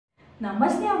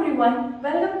Namaste everyone,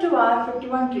 welcome to our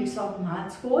 51 Tricks of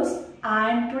Maths course,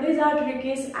 and today's our trick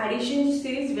is addition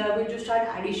series. We are going to start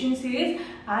addition series,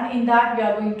 and in that we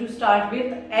are going to start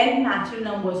with n natural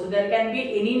numbers. So there can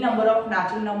be any number of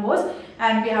natural numbers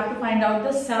and we have to find out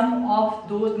the sum of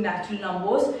those natural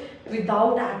numbers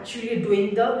without actually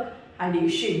doing the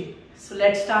addition. So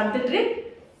let's start the trick.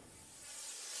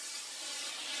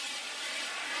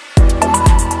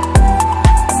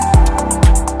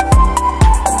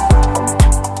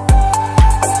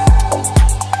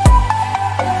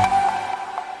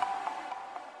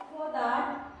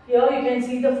 Here you can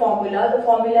see the formula. The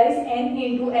formula is n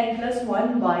into n plus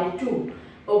 1 by 2.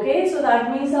 Okay, so that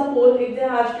means suppose if they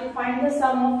ask you find the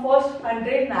sum of first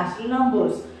 100 natural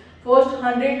numbers. First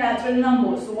 100 natural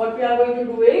numbers. So what we are going to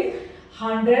do is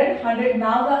 100.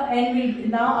 Now our n will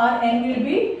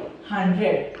be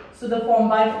 100. So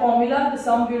by formula the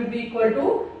sum will be equal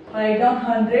to, write down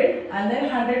 100 and then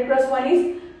 100 plus 1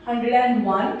 is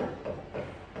 101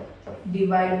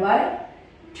 divided by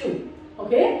 2.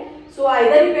 Okay. So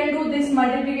either you can do this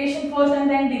multiplication first and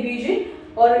then division,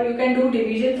 or you can do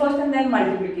division first and then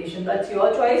multiplication. That's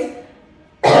your choice.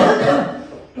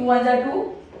 2 ones are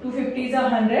 2, 2 50s are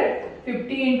 100,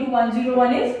 50 into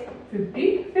 101 is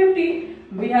 50, 50.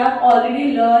 We have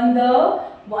already learned the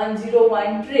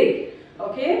 101 trick.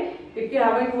 Okay. If you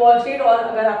haven't watched it or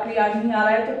अगर आपको याद नहीं आ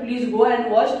रहा है तो please go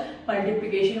and watch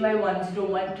multiplication by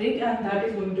 101 trick, and that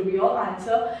is going to be your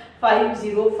answer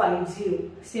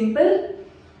 5050. Simple.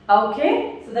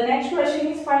 Okay, so the next question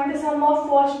is find the sum of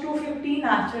first 250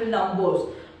 natural numbers.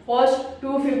 First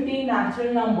 250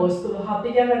 natural numbers. So यहाँ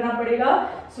पे क्या करना पड़ेगा?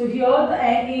 So here the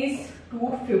n is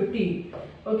 250.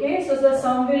 Okay, so the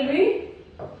sum will be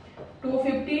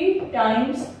 250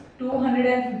 times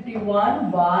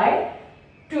 251 by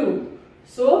 2.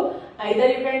 So either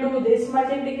you can do this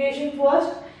multiplication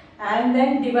first and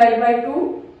then divide by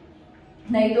 2.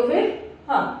 नहीं तो फिर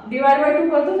divide by 2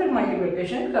 कर दो फिर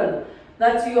multiplication कर दो.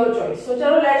 That's your choice. So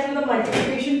chalo, let's do the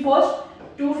multiplication first.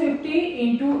 250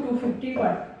 into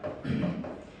 251.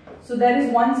 So there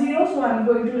is 10. So I am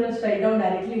going to just write down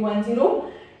directly 10.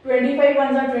 25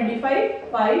 ones are 25.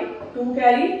 5. 2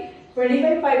 carry.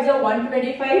 25 5s are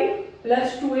 125.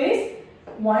 Plus 2 is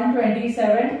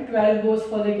 127. 12 goes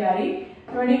for the carry.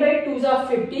 25 2s are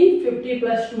 50. 50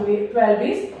 plus 12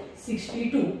 is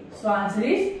 62. So answer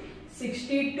is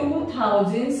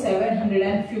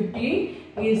 62,750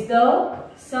 is the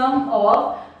sum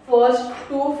of first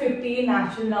 250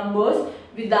 natural numbers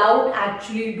without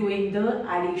actually doing the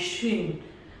addition.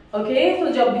 Okay,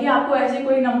 so जब भी आपको ऐसे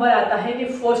कोई number आता है कि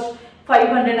first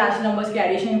 500 natural numbers के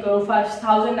addition करो, first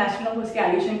 1000 natural numbers के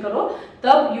addition करो,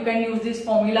 तब you can use this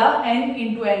formula n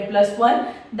into n plus 1.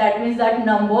 That means that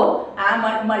number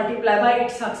and multiply by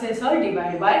its successor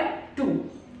divided by 2.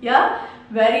 Yeah,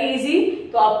 very easy.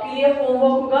 तो आपके लिए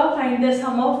homework होगा find the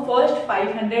sum of first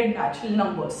 500 natural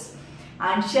numbers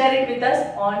and share it with us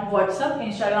on WhatsApp,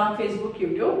 Instagram, Facebook,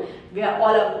 YouTube. We are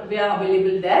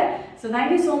available there. So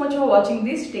thank you so much for watching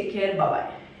this. Take care. Bye bye.